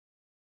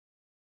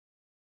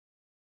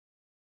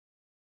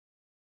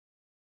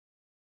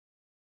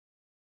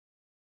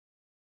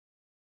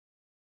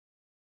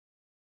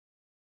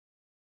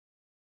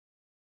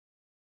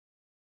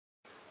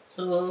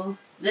So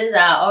these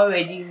are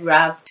already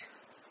wrapped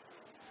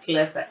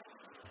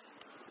slippers.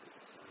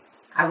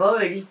 I've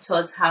already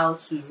taught how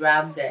to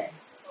wrap the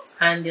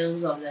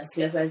handles of the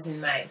slippers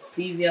in my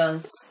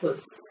previous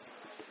posts.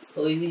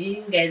 So if you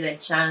didn't get the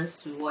chance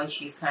to watch,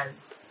 you can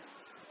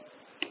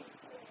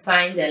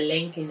find the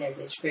link in the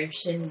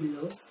description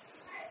below.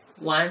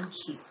 1,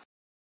 2.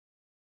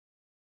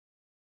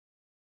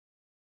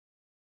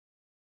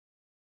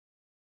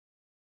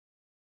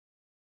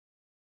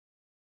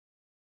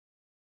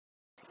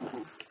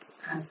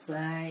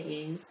 Apply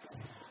it.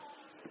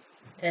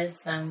 There's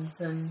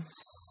something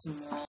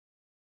small.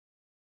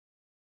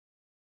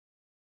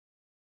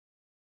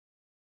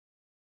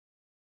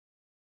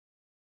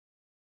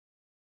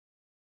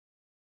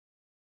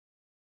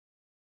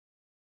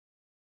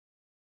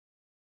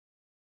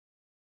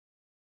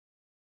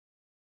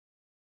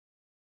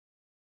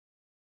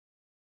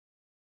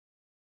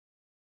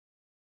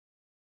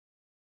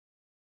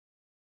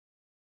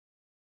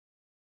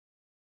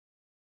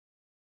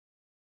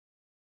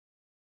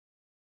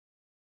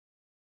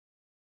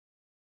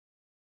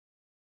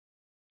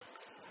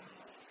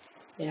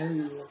 Then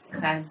we will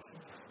cut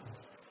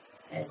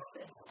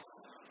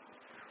excess.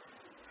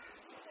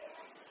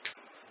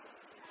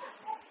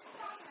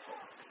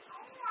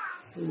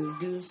 We will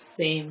do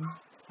same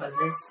for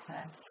this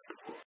part.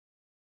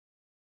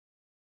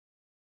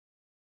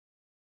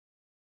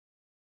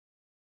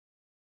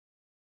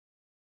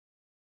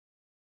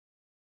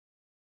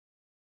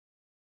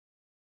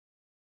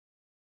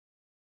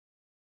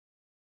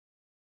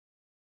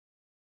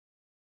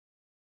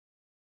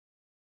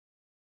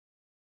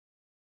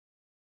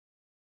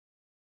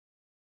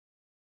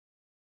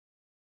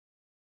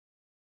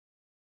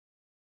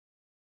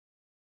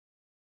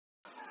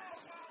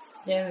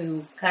 Then we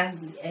will cut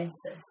the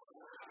excess.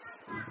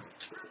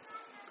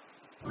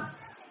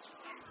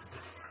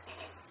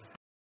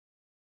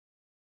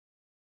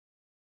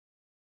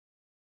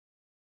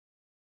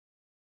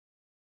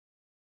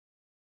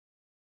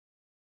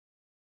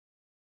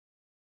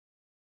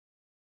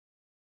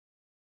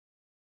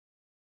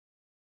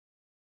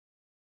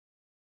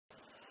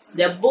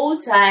 The bow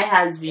tie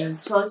has been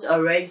taught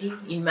already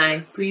in my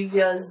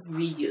previous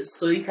videos,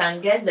 so you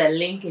can get the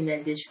link in the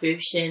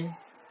description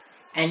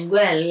and go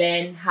and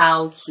learn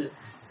how to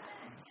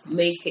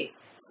make it.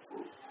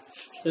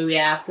 So we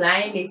are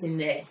applying it in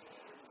the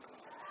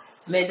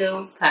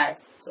middle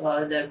parts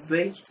or the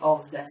bridge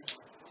of the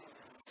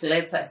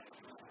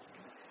slippers.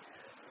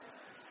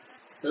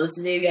 So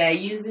today we are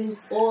using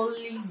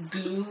only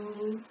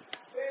glue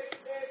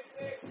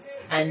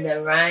and the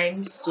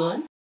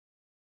rhinestone.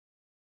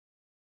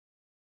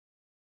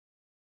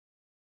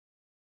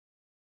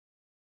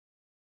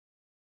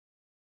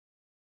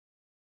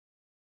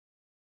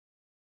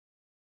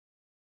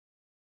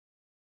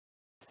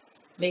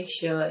 Make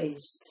sure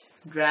it's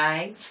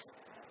dry.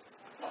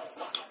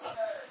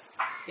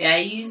 We are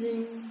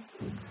using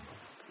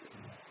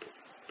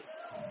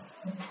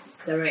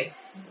 3.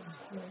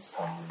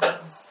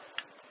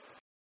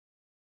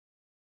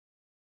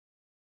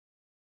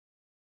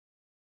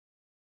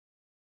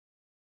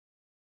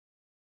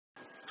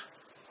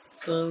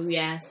 So we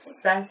are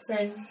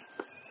starting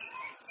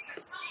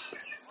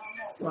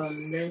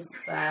from this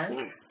part.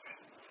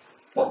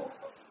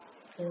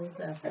 Just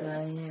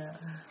apply here.